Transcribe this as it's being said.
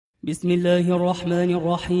بسم الله الرحمن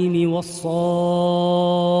الرحيم والصافات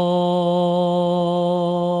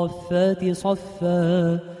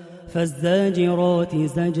صفا فالزاجرات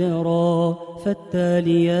زجرا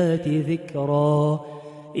فالتاليات ذكرا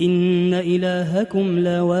إن إلهكم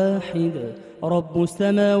لواحد رب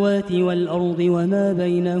السماوات والأرض وما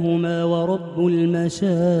بينهما ورب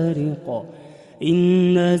المشارق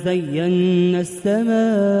إنا زينا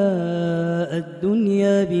السماء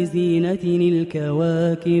الدنيا بزينة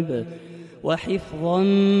الكواكب وحفظا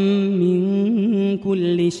من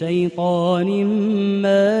كل شيطان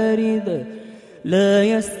مارد لا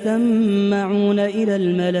يستمعون إلى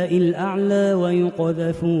الملأ الأعلى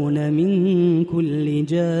ويقذفون من كل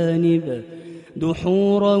جانب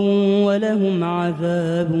دحورا ولهم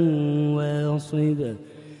عذاب واصب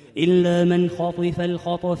إلا من خطف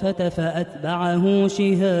الخطفة فأتبعه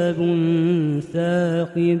شهاب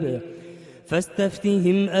ثاقب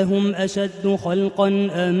فاستفتهم أهم أشد خلقا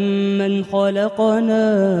أم من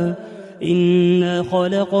خلقنا إنا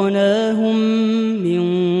خلقناهم من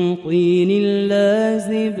طين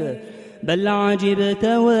لازب بل عجبت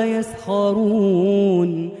ويسخرون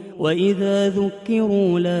وإذا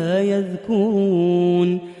ذكروا لا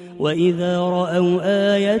يذكرون وإذا رأوا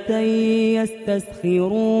آية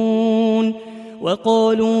يستسخرون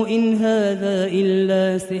وقالوا إن هذا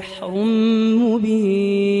إلا سحر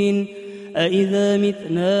مبين أإذا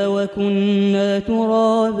متنا وكنا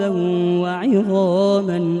ترابا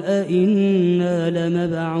وعظاما أإنا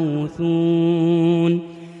لمبعوثون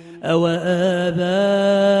أو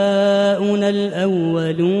آباؤنا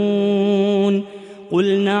الأولون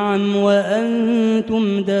قل نعم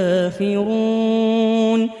وأنتم داخرون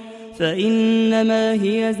فإنما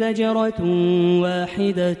هي زجرة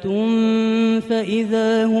واحدة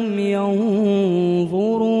فإذا هم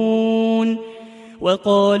ينظرون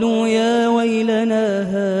وقالوا يا ويلنا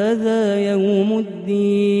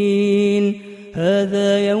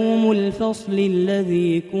هذا يوم الفصل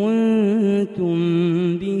الذي كنتم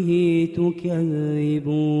به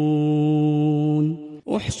تكذبون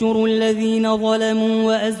احشروا الذين ظلموا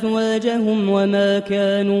وأزواجهم وما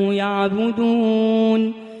كانوا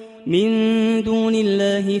يعبدون من دون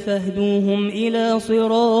الله فاهدوهم إلى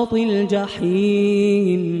صراط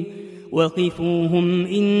الجحيم وقفوهم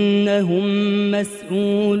إنهم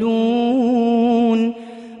مسؤولون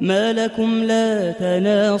ما لكم لا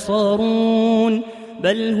تناصرون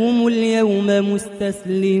بل هم اليوم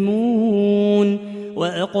مستسلمون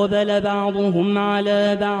وأقبل بعضهم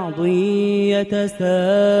على بعض يتساءلون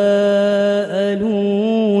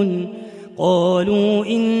قالوا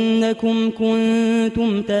إنكم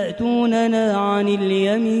كنتم تأتوننا عن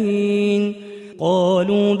اليمين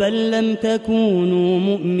قالوا بل لم تكونوا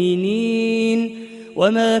مؤمنين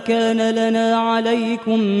وما كان لنا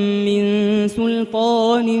عليكم من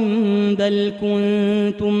سلطان بل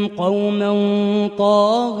كنتم قوما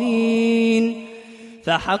طاغين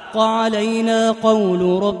فحق علينا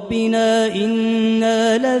قول ربنا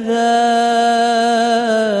إنا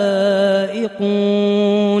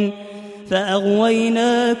لذائقون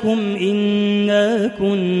فأغويناكم إنا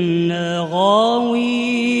كنا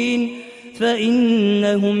غاوين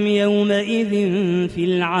فإنهم يومئذ في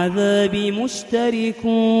العذاب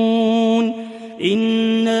مشتركون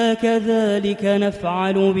إنا كذلك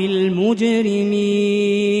نفعل بالمجرمين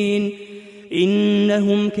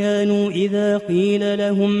إنهم كانوا إذا قيل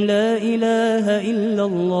لهم لا إله إلا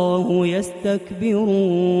الله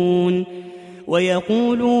يستكبرون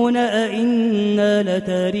ويقولون أئنا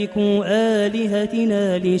لتاركو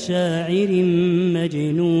آلهتنا لشاعر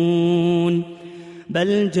مجنون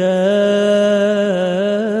بل جاء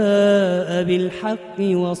بالحق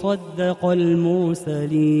وصدق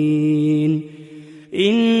المرسلين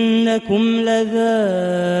إنكم لذائق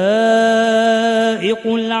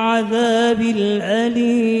العذاب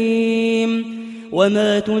الأليم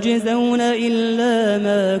وما تجزون إلا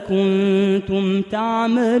ما كنتم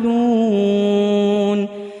تعملون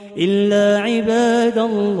إلا عباد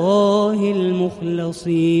الله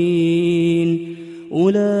المخلصين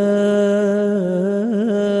أولئك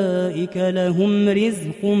لهم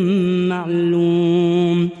رزق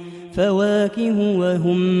معلوم فواكه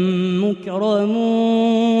وهم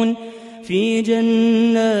مكرمون في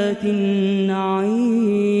جنات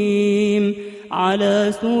النعيم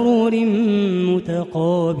على سرر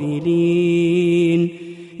متقابلين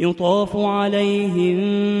يطاف عليهم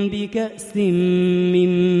بكأس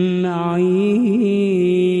من معين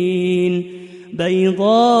بيضاء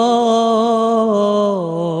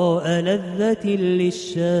لذة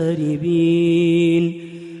للشاربين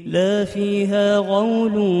لا فيها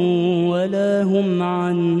غول ولا هم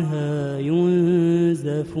عنها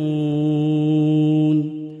ينزفون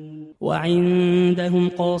وعندهم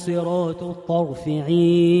قاصرات الطرف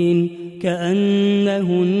عين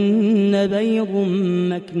كأنهن بيض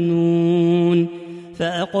مكنون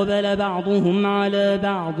فأقبل بعضهم على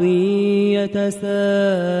بعض يتساءلون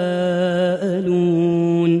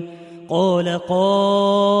قال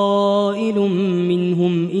قائل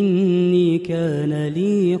منهم إني كان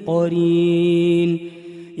لي قرين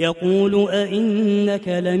يقول أئنك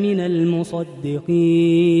لمن المصدقين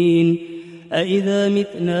أئذا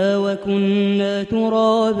متنا وكنا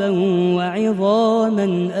ترابا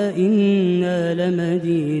وعظاما أئنا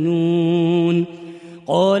لمدينون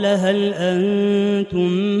قال هل أنتم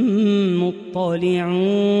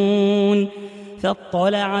مطلعون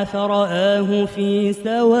فاطلع فرآه في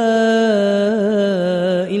سواء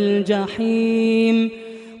الجحيم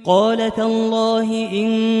قال تالله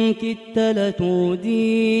إن كدت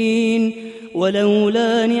لتردين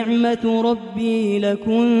ولولا نعمة ربي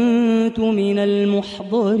لكنت من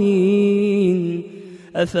المحضرين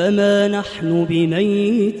أفما نحن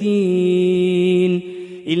بميتين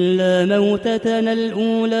إلا موتتنا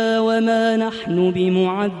الأولى وما نحن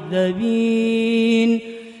بمعذبين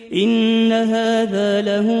إن هذا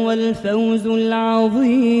لهو الفوز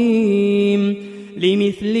العظيم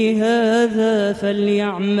لمثل هذا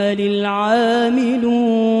فليعمل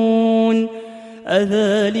العاملون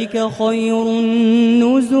أذلك خير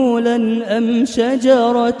نزلا أم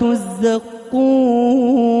شجرة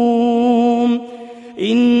الزقوم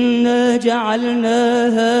إنا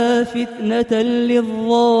جعلناها فتنة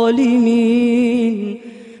للظالمين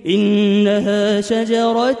إنها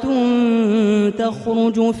شجرة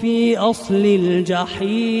تخرج في أصل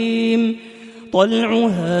الجحيم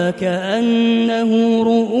طلعها كأنه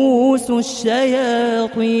رؤوس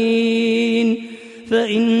الشياطين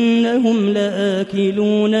فإنهم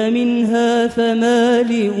لآكلون منها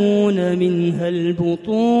فمالئون منها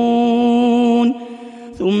البطون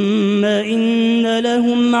ثم إن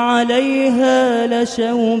لهم عليها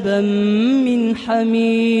لشوبا من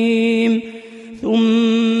حميم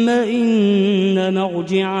ثم إن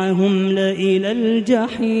مرجعهم لإلى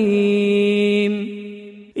الجحيم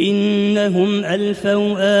إنهم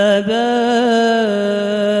ألفوا آباءهم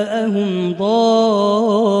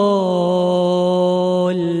ضالين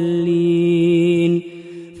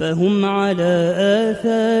فهم على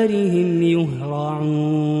آثارهم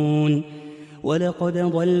يهرعون ولقد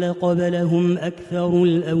ضل قبلهم أكثر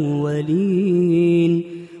الأولين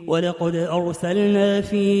ولقد أرسلنا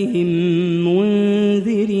فيهم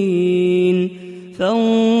منذرين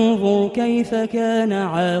فانظر كيف كان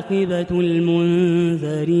عاقبة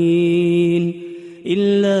المنذرين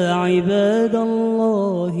إلا عباد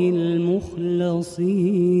الله المخلصين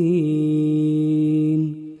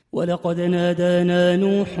ولقد نادانا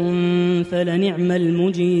نوح فلنعم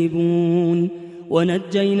المجيبون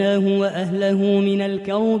ونجيناه وأهله من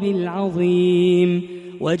الكرب العظيم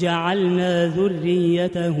وجعلنا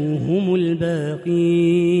ذريته هم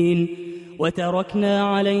الباقين وتركنا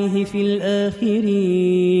عليه في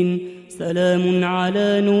الآخرين سلام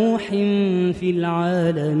على نوح في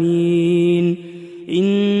العالمين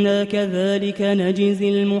إنا كذلك نجزي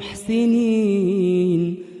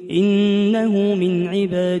المحسنين إنه من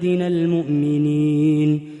عبادنا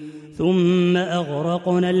المؤمنين ثم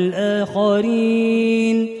أغرقنا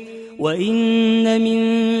الآخرين وإن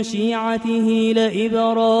من شيعته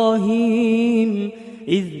لإبراهيم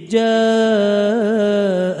إذ جاء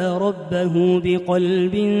ربه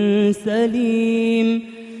بقلب سليم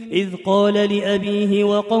إذ قال لأبيه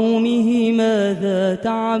وقومه ماذا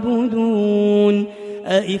تعبدون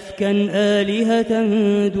أئفكا آلهة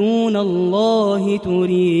دون الله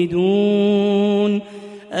تريدون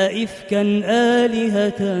أئفكا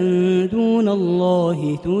آلهة دون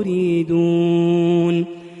الله تريدون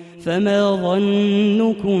فما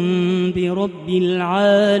ظنكم برب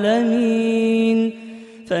العالمين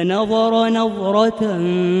فنظر نظرة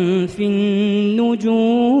في النجوم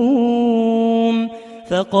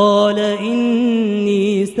فقال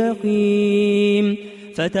إني سقيم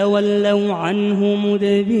فتولوا عنه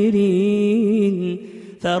مدبرين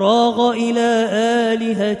فراغ إلى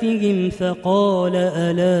آلهتهم فقال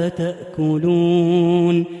ألا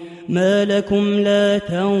تأكلون ما لكم لا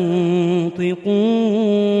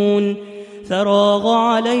تنطقون فراغ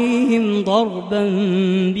عليهم ضربا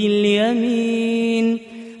باليمين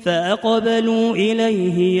فأقبلوا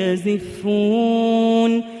إليه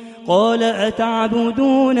يزفون قال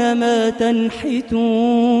أتعبدون ما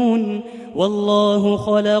تنحتون والله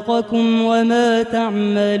خلقكم وما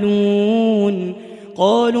تعملون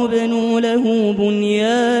قالوا ابنوا له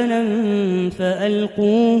بنيانا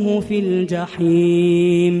فألقوه في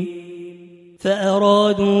الجحيم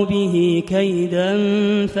فأرادوا به كيدا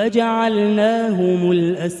فجعلناهم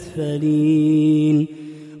الأسفلين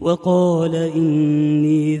وقال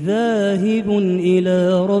إني ذاهب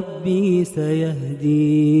إلى ربي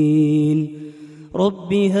سيهدين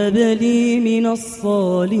رب هب لي من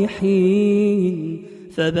الصالحين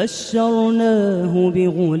فبشرناه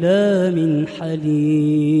بغلام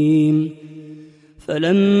حليم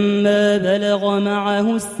فلما بلغ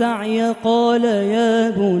معه السعي قال يا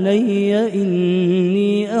بني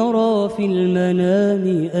إني أرى في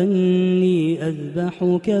المنام أني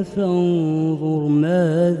أذبحك فانظر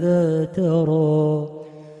ماذا ترى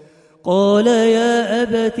قال يا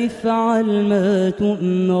أبت افعل ما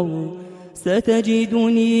تؤمر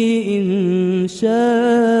ستجدني إن شاء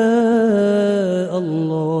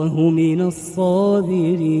الله من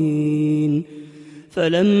الصابرين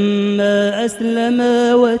فلما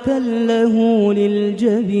أسلما وتله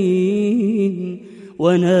للجبين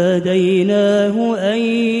وناديناه أن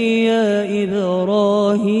يا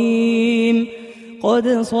إبراهيم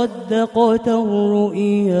قد صدقت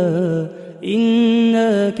الرؤيا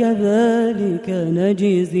إنا كذلك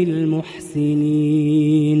نجزي المحسنين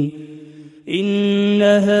إن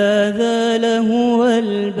هذا لهو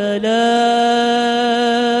البلاء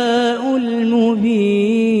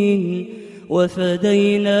المبين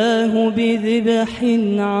وفديناه بذبح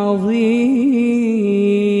عظيم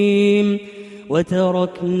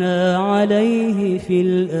وتركنا عليه في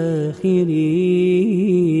الآخرين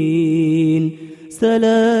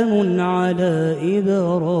سلام على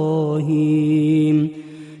إبراهيم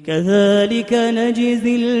كذلك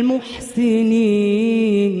نجزي المحسنين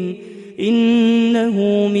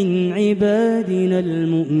إنه من عبادنا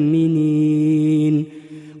المؤمنين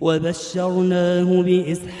وبشرناه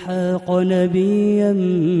بإسحاق نبيا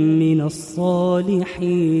من الصالحين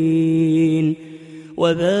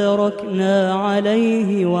وباركنا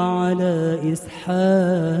عليه وعلى إسحاق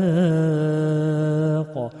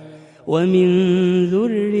ومن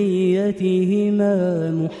ذريتهما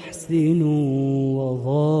محسن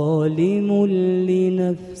وظالم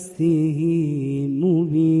لنفسه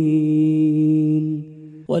مبين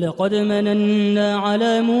ولقد مننا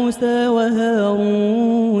على موسى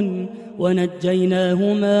وهارون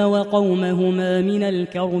ونجيناهما وقومهما من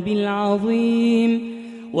الكرب العظيم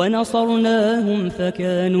ونصرناهم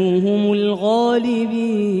فكانوا هم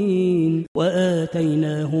الغالبين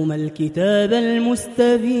وآتيناهما الكتاب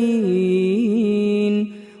المستبين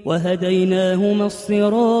وهديناهما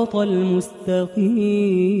الصراط المستقيم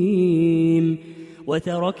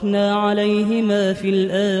وتركنا عليهما في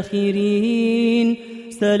الآخرين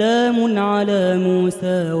سلام على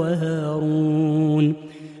موسى وهارون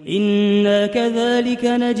إنا كذلك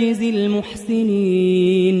نجزي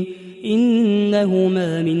المحسنين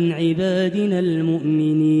إنهما من عبادنا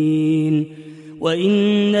المؤمنين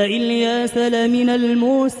وإن إلياس لمن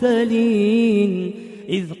المرسلين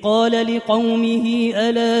إذ قال لقومه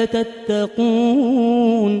ألا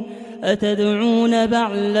تتقون أتدعون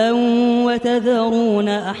بعلا وتذرون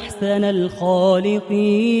أحسن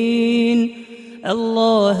الخالقين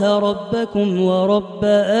الله ربكم ورب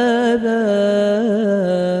آبائكم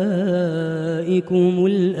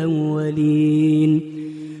الأولين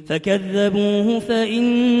فكذبوه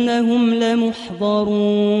فإنهم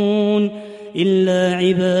لمحضرون إلا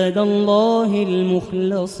عباد الله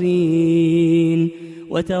المخلصين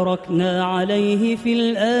وتركنا عليه في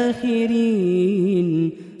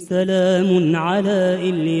الآخرين سلام على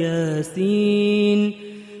الياسين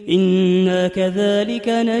إنا كذلك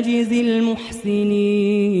نجزي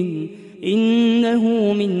المحسنين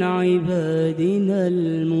إنه من عبادنا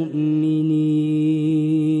المؤمنين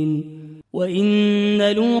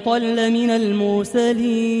وإن لوطا لمن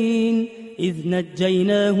المرسلين إذ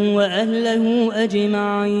نجيناه وأهله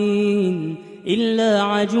أجمعين إلا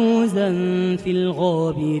عجوزا في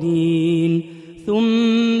الغابرين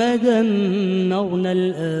ثم دمرنا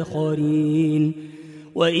الآخرين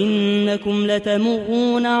وإنكم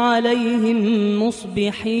لتمرون عليهم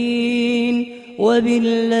مصبحين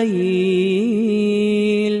وبالليل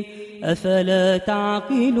أفلا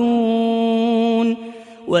تعقلون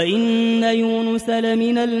وإن يونس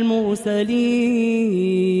لمن المرسلين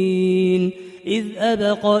إذ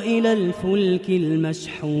أبق إلى الفلك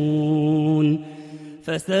المشحون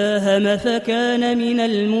فساهم فكان من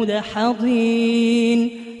المدحضين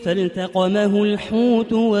فالتقمه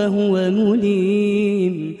الحوت وهو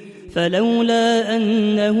مليم فلولا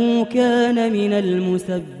أنه كان من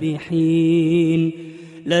المسبحين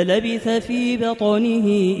للبث في بطنه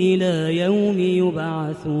إلى يوم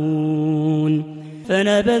يبعثون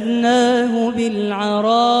فنبذناه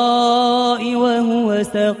بالعراء وهو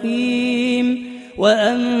سقيم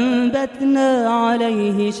وأنبتنا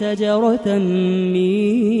عليه شجرة من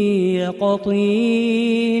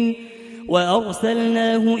يقطين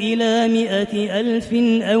وأرسلناه إلى 100,000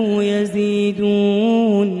 أو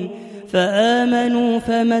يزيدون فآمنوا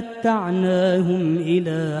فمتعناهم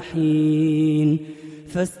إلى حين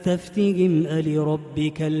فاستفتهم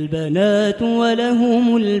ألربك البنات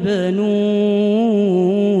ولهم البنون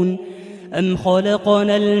أم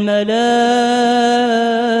خلقنا الملائكة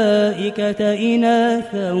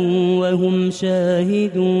إناثا وهم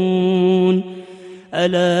شاهدون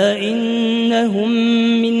ألا إنهم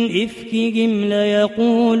من إفكهم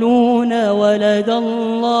ليقولون ولد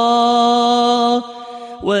الله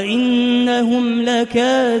وإنهم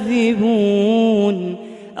لكاذبون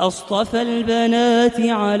أصطفى البنات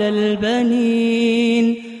على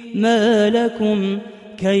البنين ما لكم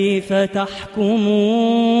كيف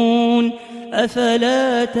تحكمون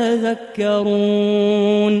أفلا تذكرون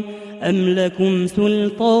أم لكم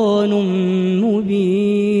سلطان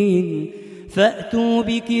مبين فأتوا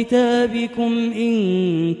بكتابكم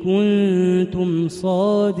إن كنتم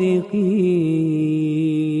صادقين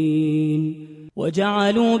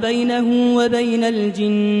وجعلوا بينه وبين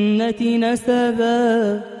الجنة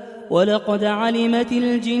نسبا ولقد علمت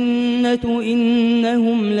الجنة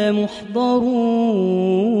إنهم لمحضرون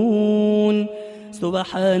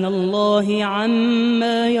سبحان الله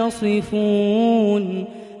عما يصفون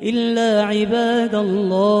إلا عباد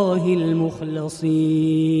الله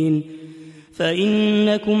المخلصين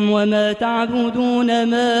فإنكم وما تعبدون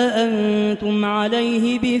ما أنتم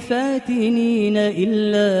عليه بفاتنين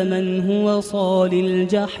إلا من هو صال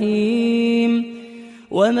الجحيم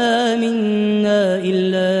وما منا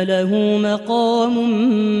إلا له مقام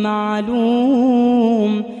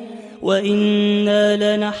معلوم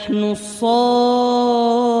وإنا لنحن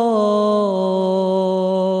الصافون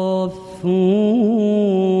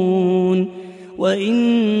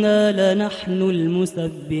وإنا لنحن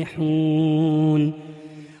المسبحون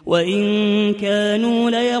وإن كانوا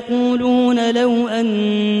ليقولون لو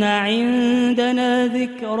أن عندنا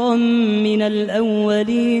ذكرا من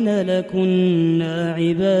الأولين لكنا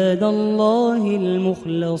عباد الله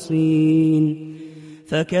المخلصين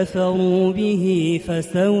فكفروا به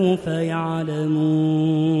فسوف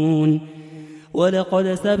يعلمون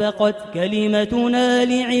ولقد سبقت كلمتنا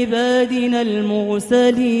لعبادنا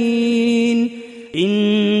المرسلين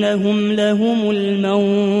إنهم لهم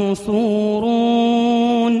المنصورون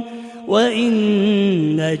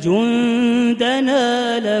وإن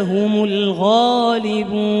جندنا لهم الغالبون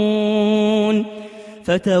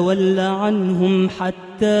فتول عنهم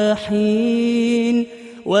حتى حين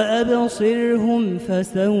وأبصرهم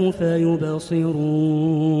فسوف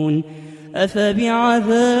يبصرون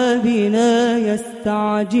أفبعذابنا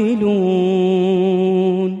يستعجلون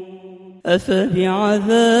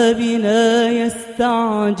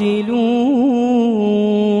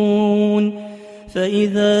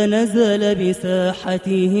فإذا نزل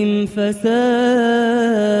بساحتهم فساء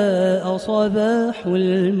صباح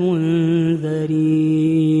المنذرين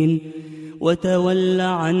وتول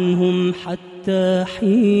عنهم حتى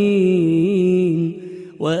حين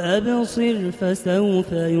وأبصر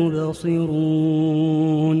فسوف يبصرون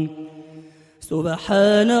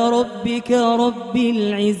سبحان ربك رب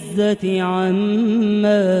العزة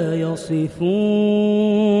عما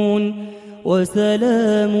يصفون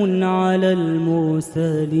وسلام على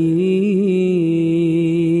المرسلين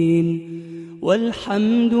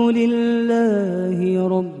والحمد لله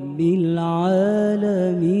رب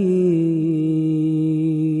العالمين.